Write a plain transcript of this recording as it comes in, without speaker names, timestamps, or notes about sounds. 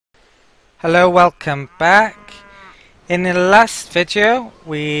Hello, welcome back. In the last video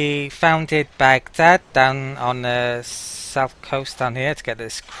we founded Baghdad down on the south coast down here to get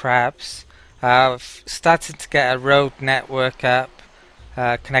these crabs. I've started to get a road network up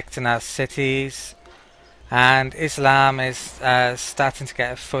connecting our cities, and Islam is starting to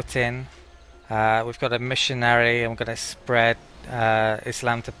get a foot in. We've got a missionary and we're going to spread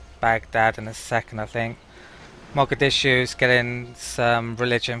Islam to Baghdad in a second, I think. Mogadishu's getting some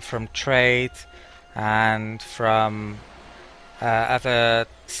religion from trade and from other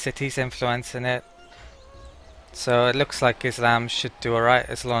cities influencing it. So it looks like Islam should do alright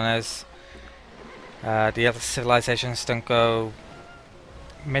as long as the other civilizations don't go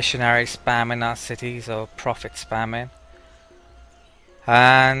missionary spamming our cities or prophet spamming.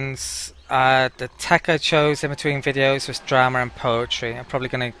 And the tech I chose in between videos was drama and poetry. I'm probably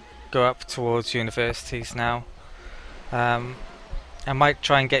going to go up towards universities now. I might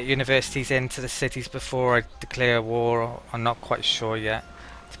try and get universities into the cities before I declare war. I'm not quite sure yet.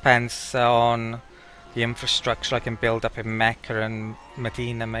 Depends on the infrastructure I can build up in Mecca and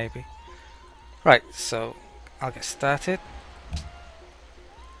Medina maybe. Right, so I'll get started.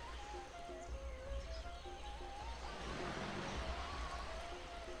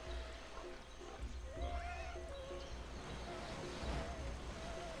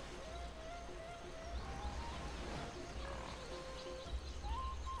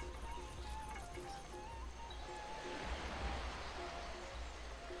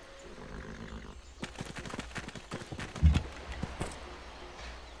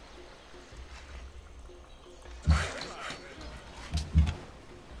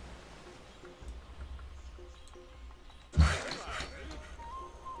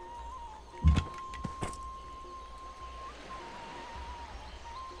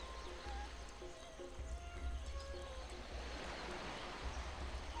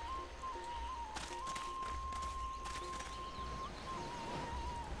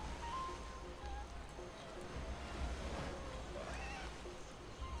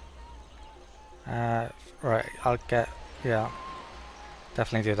 Right, yeah,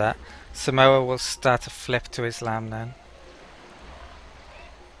 definitely do that. Samoa will start to flip to Islam then.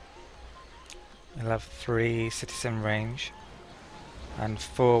 We'll have 3 cities in range, and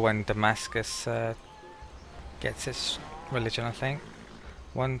 4 when Damascus gets its religion, I think.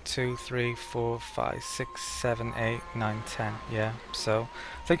 1, 2, 3, 4, 5, 6, 7, 8, 9, 10. Yeah, so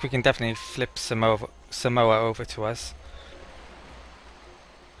I think we can definitely flip Samoa over to us.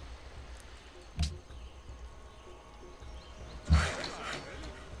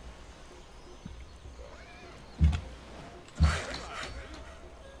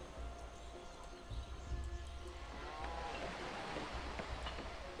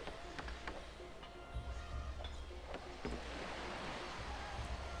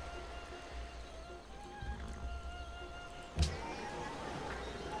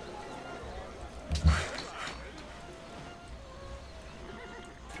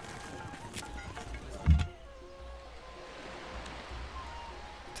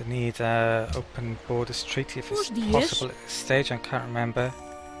 To need open borders treaty if it's possible at this stage. I can't remember.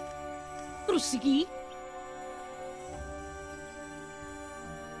 Prosegui.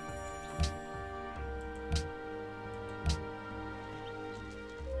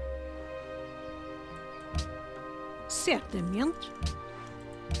 Certamente.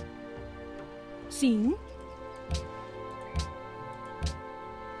 Sim.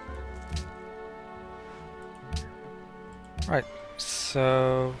 Right.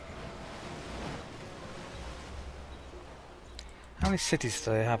 So, how many cities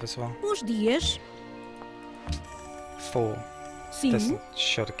do they have as well? Bons dias. 4. Sim. Doesn't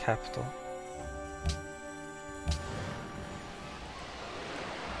show the capital.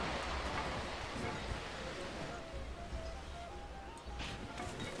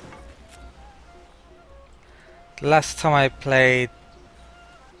 Last time I played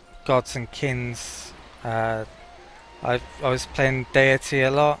Gods and Kings, I was playing deity a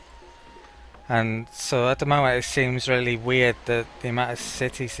lot, and so at the moment it seems really weird that the amount of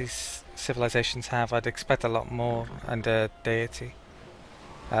cities these civilizations have. I'd expect a lot more under deity.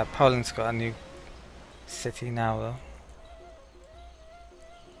 Poland's got a new city now though.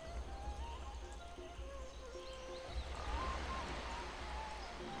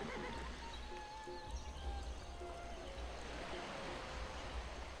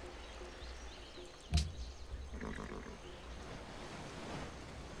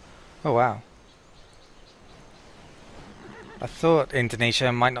 Oh wow. I thought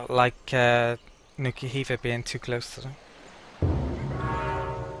Indonesia might not like Nukuhiva being too close to them.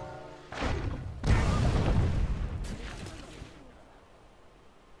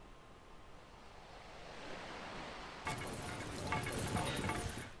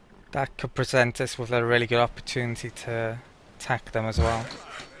 That could present us with a really good opportunity to attack them as well.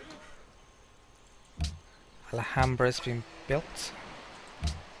 Alhambra's been built.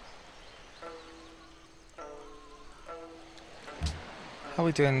 How are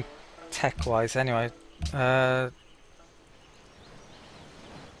we doing tech-wise anyway? 5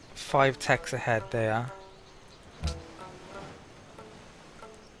 techs ahead there.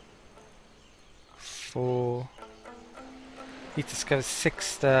 4. He discovers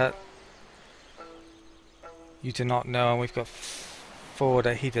 6 that you do not know, and we've got 4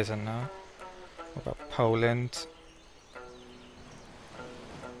 that he doesn't know. What about Poland?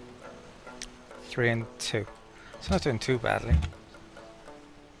 3 and 2. It's not doing too badly.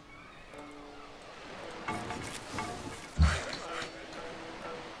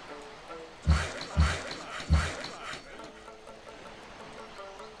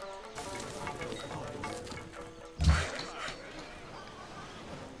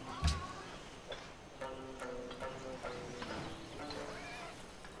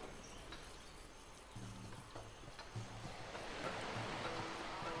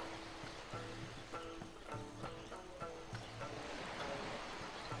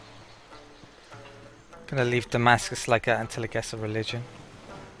 Gonna leave Damascus like that until it gets a religion.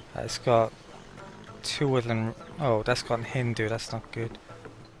 It's got 2 within. Oh, that's got Hindu. That's not good.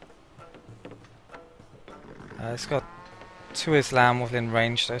 It's got 2 Islam within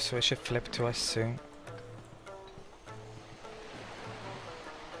range though, so it should flip to us soon.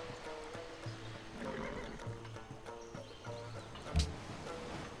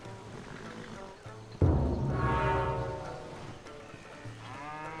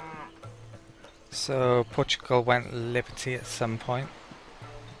 So Portugal went Liberty at some point.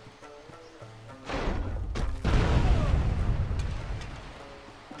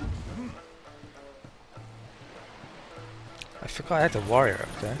 I forgot I had a warrior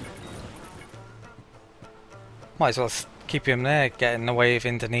up there. Might as well keep him there, get in the way of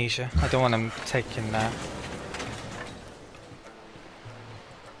Indonesia. I don't want him taking that.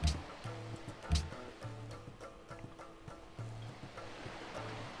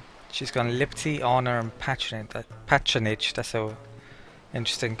 She's gone Liberty, Honor and Patronage. That's a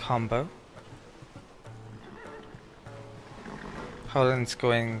interesting combo. Poland's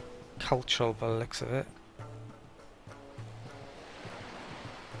going cultural by the looks of it.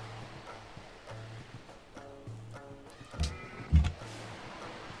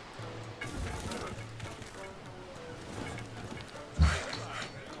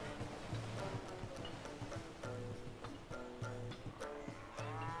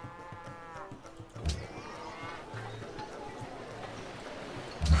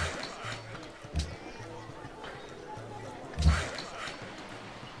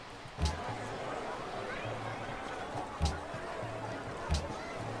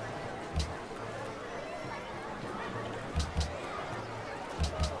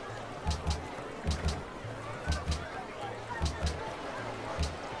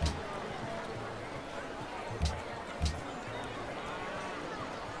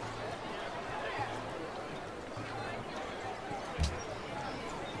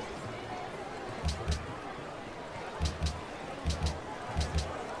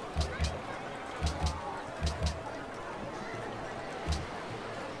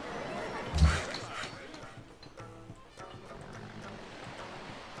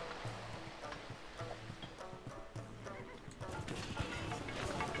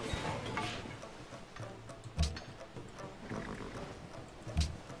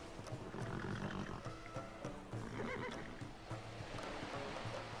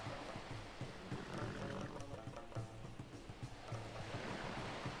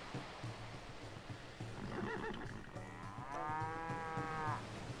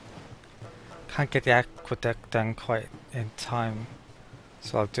 Can't get the aqueduct done quite in time,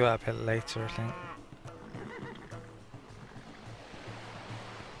 so I'll do it a bit later, I think.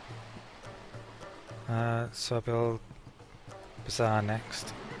 So I'll build Bazaar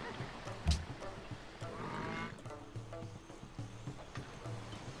next.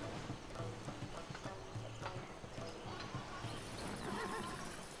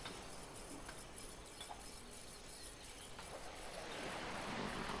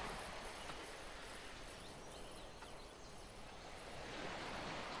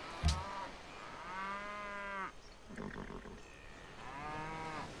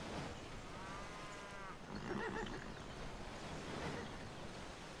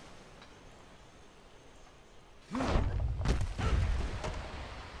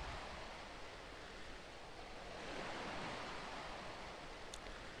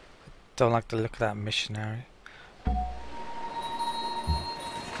 Don't like the look of that missionary.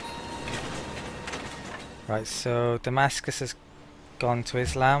 Right, so Damascus has gone to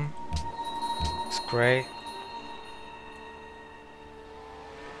Islam. It's great.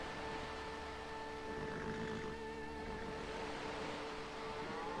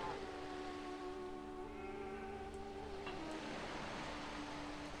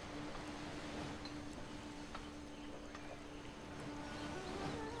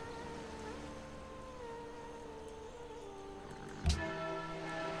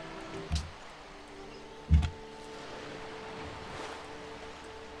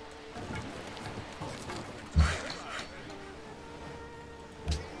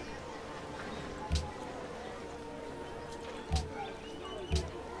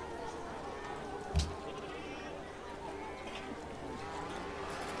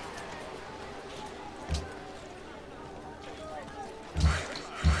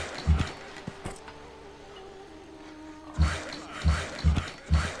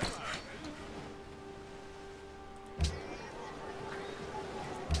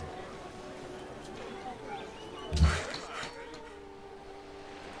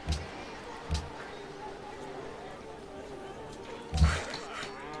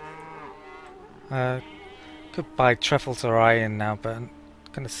 Could buy truffles or iron now, but I'm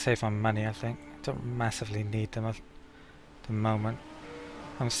gonna save my money, I think. Don't massively need them at the moment.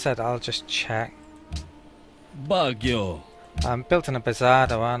 Instead, I'll just check. Bagyo. I'm building a bazaar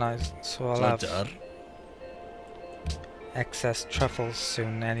though, aren't I? So I'll have Sadar. excess truffles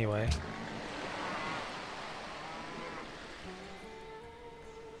soon anyway.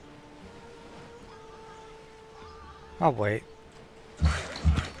 I'll wait.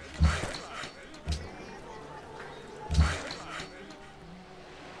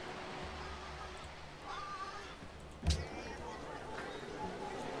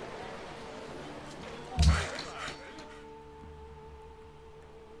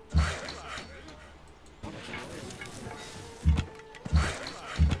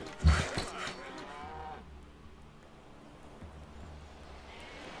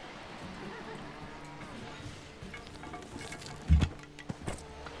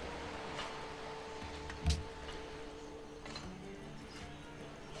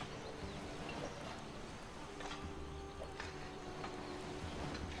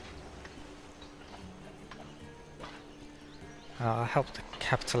 I helped the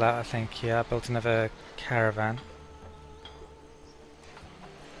capital out, I think. Yeah, I built another caravan.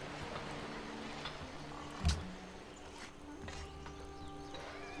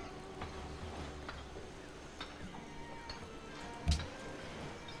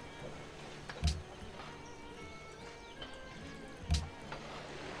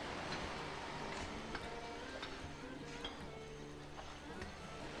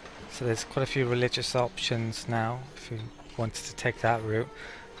 So there's quite a few religious options now, if you wanted to take that route.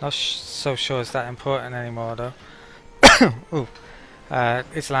 Not so sure it's that important anymore though. Ooh.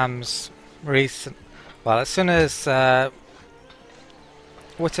 Islam's recent... Well, as soon as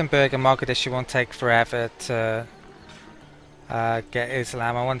Wittenberg and Mogadishu won't take forever to get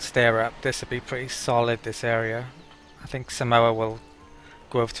Islam. I want to stir up. This will be pretty solid, this area. I think Samoa will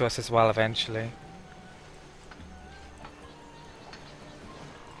go over to us as well eventually.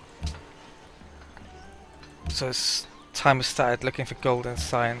 So it's time we started looking for gold and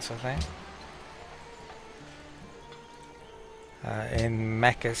science, I think. In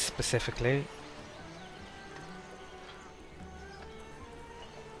Mecca specifically.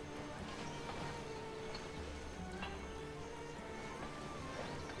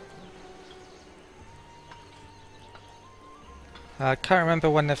 I can't remember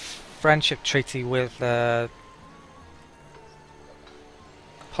when the friendship treaty with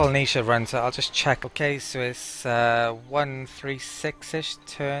Polynesia runs out. I'll just check. Okay, so it's 136-ish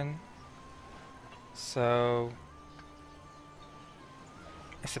turn. So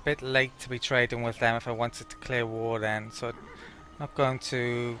it's a bit late to be trading with them if I wanted to clear war then. So I'm not going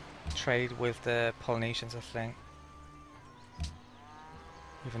to trade with the Polynesians, I think.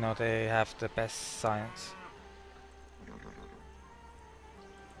 Even though they have the best science.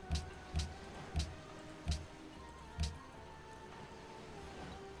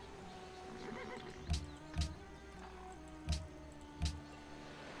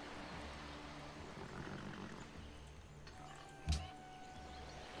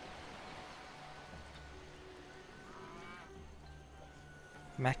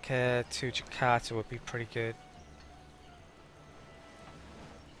 Mecca to Jakarta would be pretty good.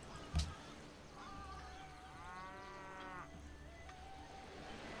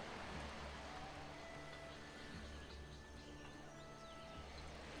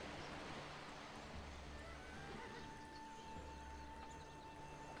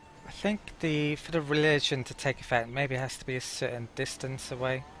 I think for the religion to take effect, maybe it has to be a certain distance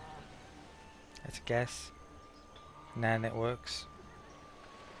away. Let's guess. And then it works.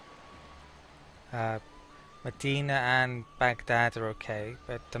 Medina and Baghdad are okay,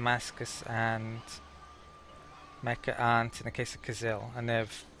 but Damascus and Mecca aren't in the case of Kazil, and they're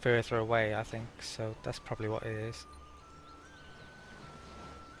further away, I think, so that's probably what it is.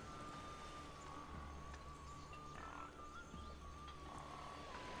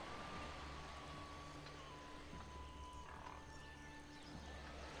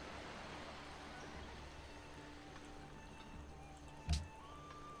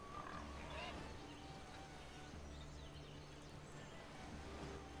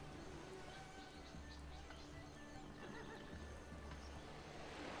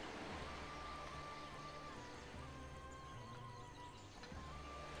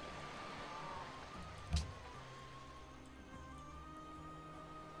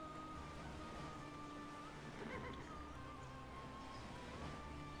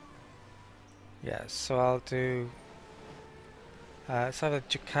 Yeah, so I'll do it's either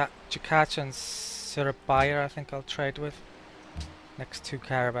Jakarta and Surabaya I think I'll trade with. Next two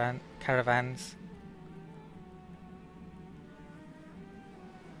caravans.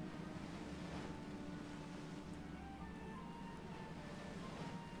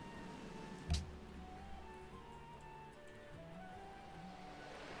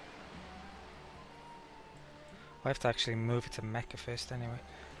 I have to actually move it to Mecca first anyway.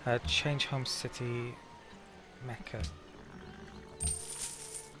 Change home city, Mecca.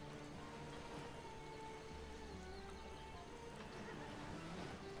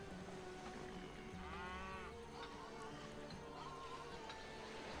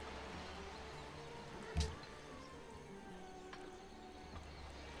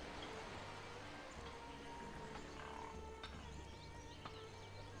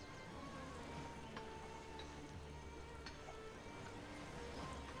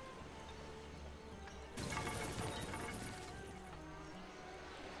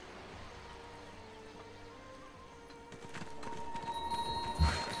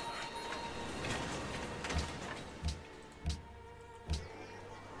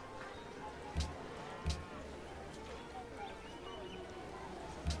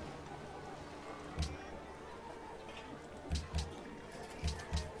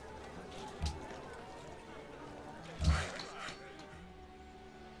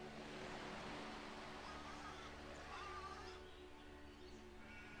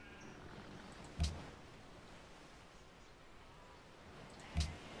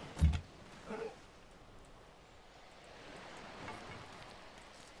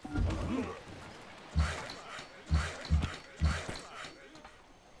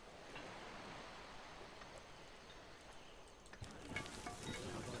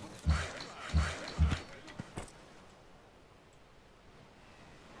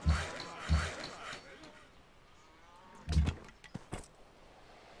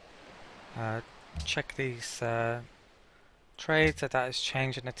 Check these trades that is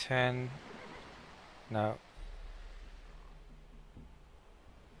changing a turn. No.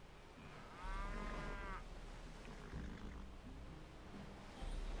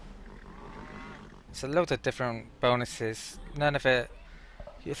 It's a load of different bonuses. None of it.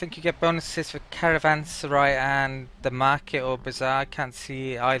 You think you get bonuses for caravanserai and the market or bazaar? I can't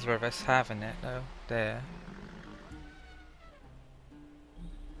see either of us having it. No, there.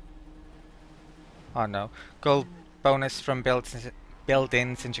 Oh no, gold bonus from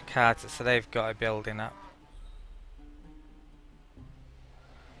buildings in Jakarta, so they've got a building up.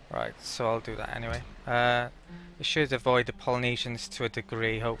 Right, so I'll do that anyway. It should avoid the Polynesians to a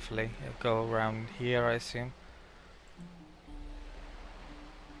degree, hopefully. It'll go around here, I assume.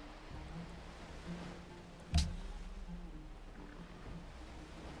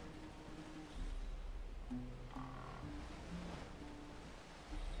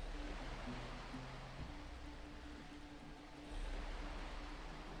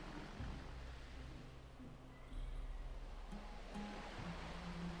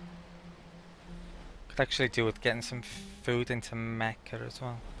 Could actually do with getting some food into Mecca as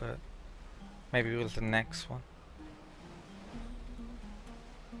well, but maybe with the next one.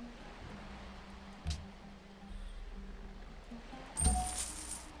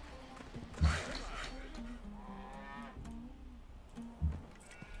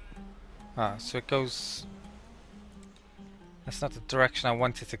 Ah, so it goes... That's not the direction I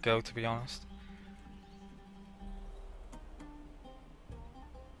wanted to go, to be honest.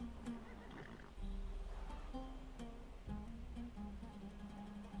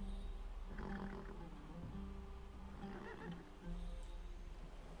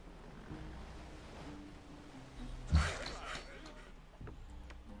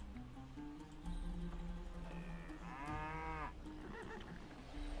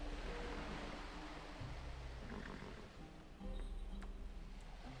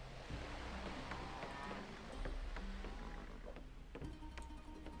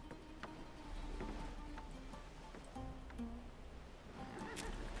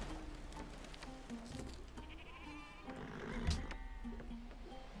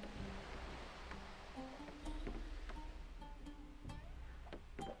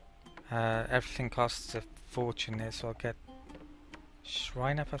 Everything costs a fortune here, so I'll get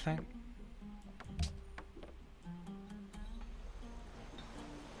shrine up, I think.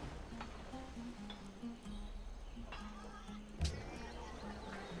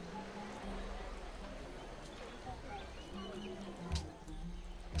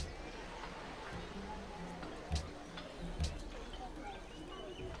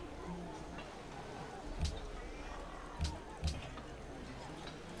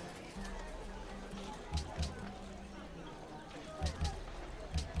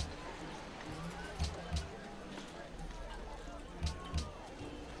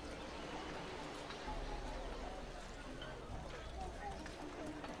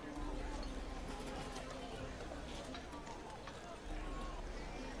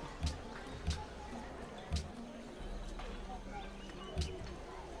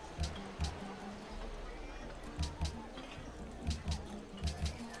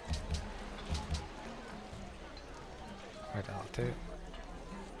 Right, that'll do.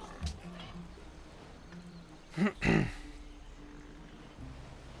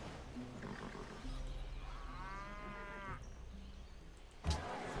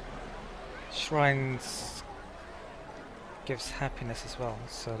 Shrines gives happiness as well,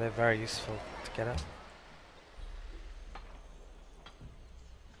 so they're very useful to get up.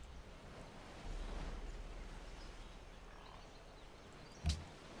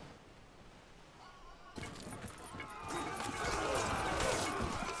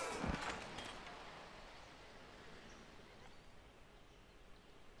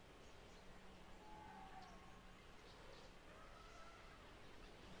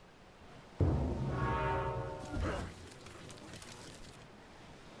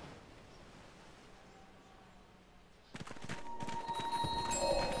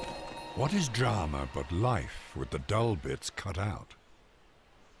 What is drama but life with the dull bits cut out?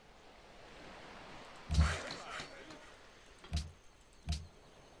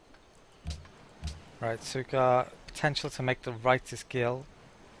 Right, so we've got potential to make the Writers Guild.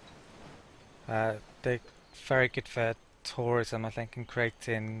 They're very good for tourism, I think, and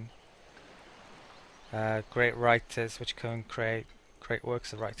creating great writers which can create great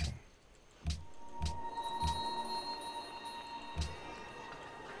works of writing.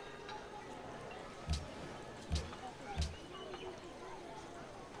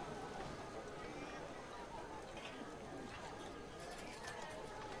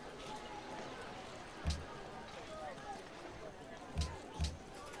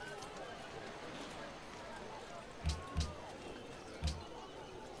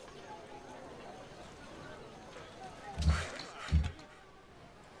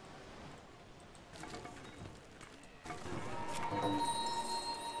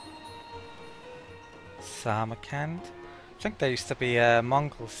 Samarkand. I think there used to be a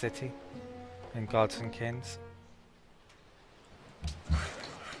Mongol city in Gods and Kings.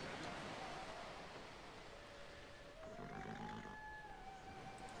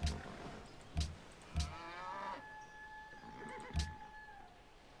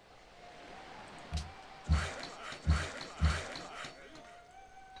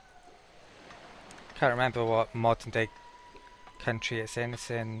 Can't remember what modern day country it's in. It's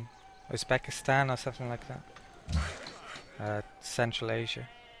in Uzbekistan or something like that. Central Asia.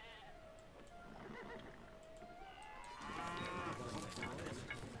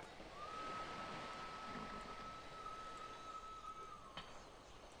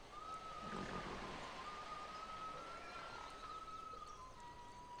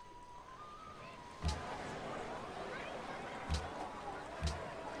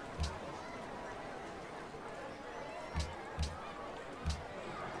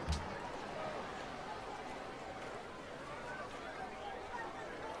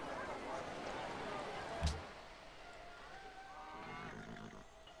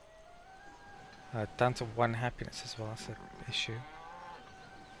 Down to 1 happiness as well, that's an issue.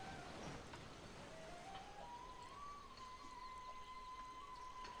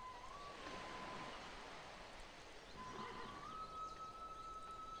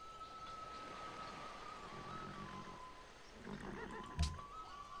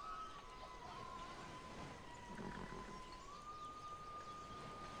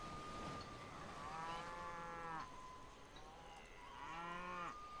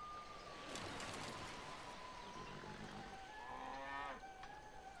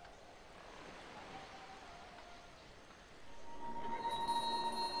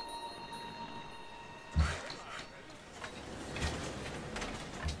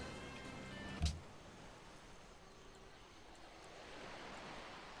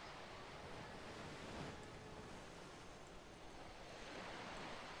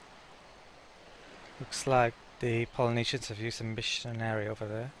 Looks like the Polynesians have used a missionary over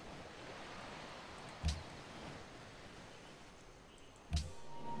there.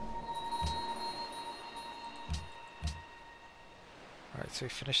 Right, so we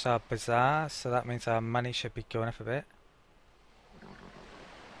finished our bazaar, so that means our money should be going up a bit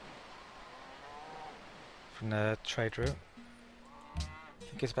from the trade route. I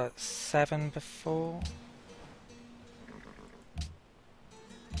think it's about 7 before.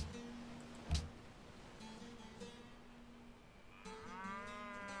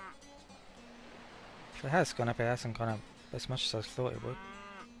 If it has gone up, it hasn't gone up as much as I thought it would.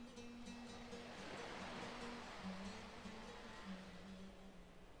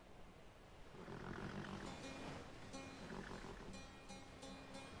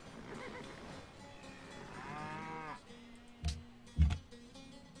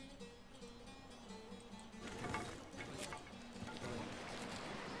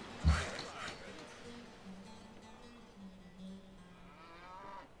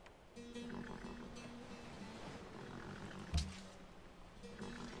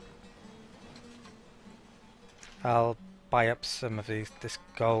 I'll buy up some of this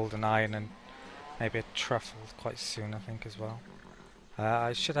gold and iron and maybe a truffle quite soon, I think, as well.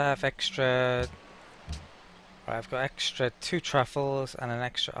 I should have extra... Right, I've got extra 2 truffles and an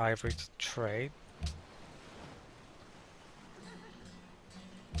extra ivory to trade.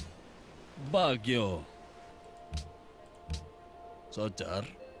 Bagyo. Sodar.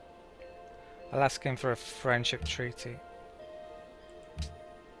 I'll ask him for a friendship treaty.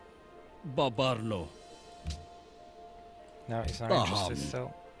 Babarno. No, he's not interested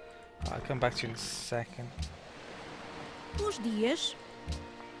still. I'll come back to you in a second. Bons dias.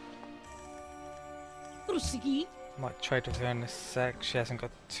 Prossegui. Might trade with her in a sec. She hasn't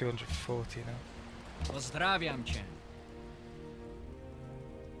got 240 now. Pozdrawiam cię.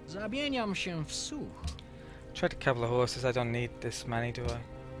 Zamieniam się w słuch. Trade a couple of horses. I don't need this many, do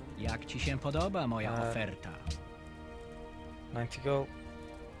I? Jak ci się podoba moja oferta? 90 gold.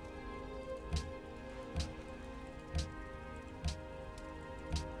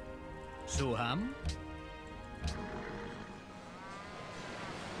 Słucham?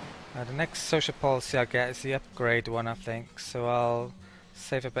 The next social policy I'll get is the upgrade one, I think, so I'll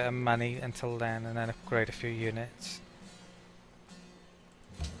save a bit of money until then and then upgrade a few units.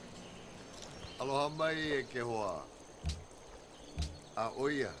 Aloha mai e ke hoa. A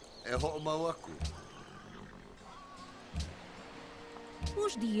oia, e ho mau aku.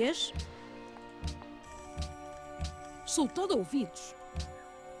 Bons dias. Sou todo ouvidos.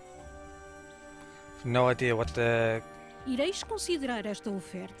 No idea what the Ireis considerar esta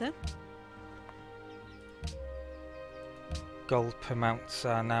oferta? gold per mounts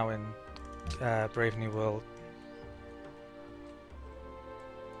are now in Brave New World.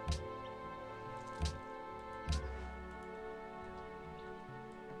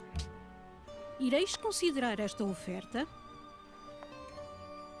 Ireis considerar esta oferta?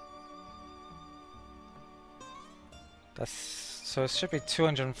 That's so it should be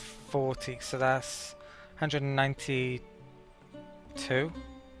 240, so that's 192. So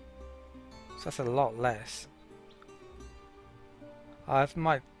that's a lot less. I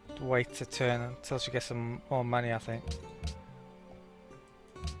might wait to turn until she gets some more money, I think.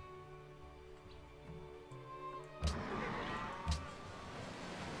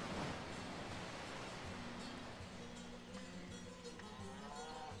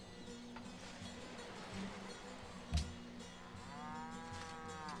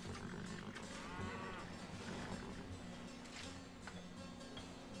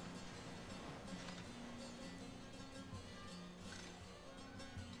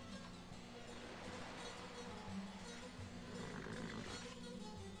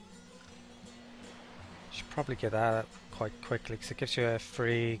 Should probably get that up quite quickly because it gives you a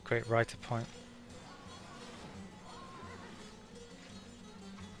free great writer point.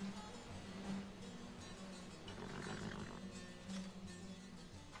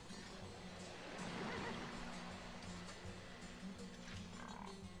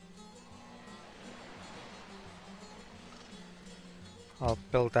 I'll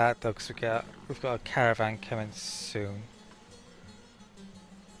build that though because we've got a caravan coming soon.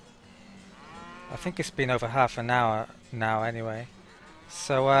 I think it's been over half an hour now anyway.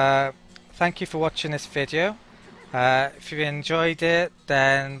 So thank you for watching this video. If you enjoyed it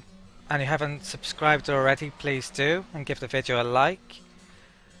then and you haven't subscribed already, please do and give the video a like.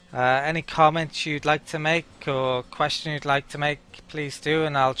 Any comments you'd like to make or question you'd like to make, please do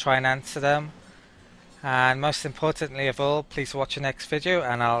and I'll try and answer them. And most importantly of all, please watch the next video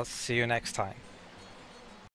and I'll see you next time.